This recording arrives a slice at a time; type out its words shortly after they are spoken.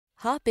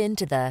Hop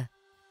into the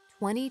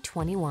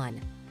 2021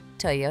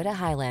 Toyota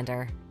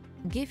Highlander.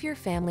 Give your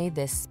family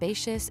this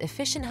spacious,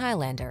 efficient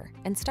Highlander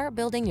and start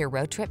building your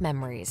road trip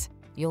memories.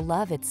 You'll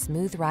love its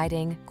smooth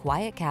riding,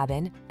 quiet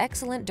cabin,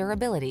 excellent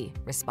durability,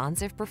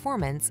 responsive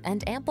performance,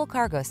 and ample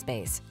cargo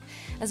space,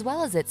 as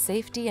well as its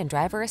safety and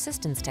driver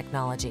assistance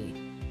technology.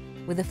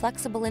 With a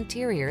flexible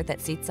interior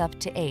that seats up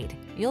to 8,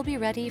 you'll be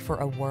ready for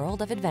a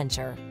world of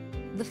adventure.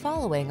 The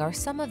following are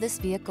some of this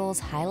vehicle's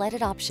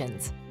highlighted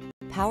options: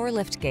 power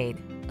liftgate,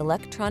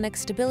 electronic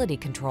stability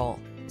control,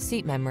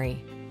 seat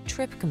memory,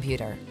 trip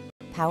computer,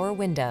 power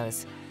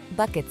windows,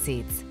 bucket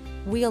seats,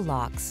 wheel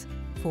locks,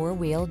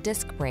 4-wheel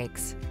disc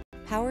brakes,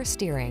 power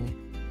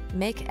steering.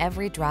 Make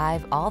every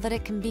drive all that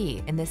it can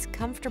be in this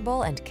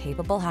comfortable and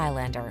capable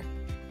Highlander.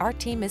 Our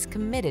team is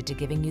committed to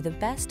giving you the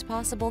best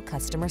possible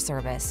customer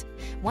service.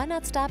 Why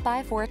not stop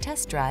by for a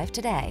test drive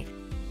today?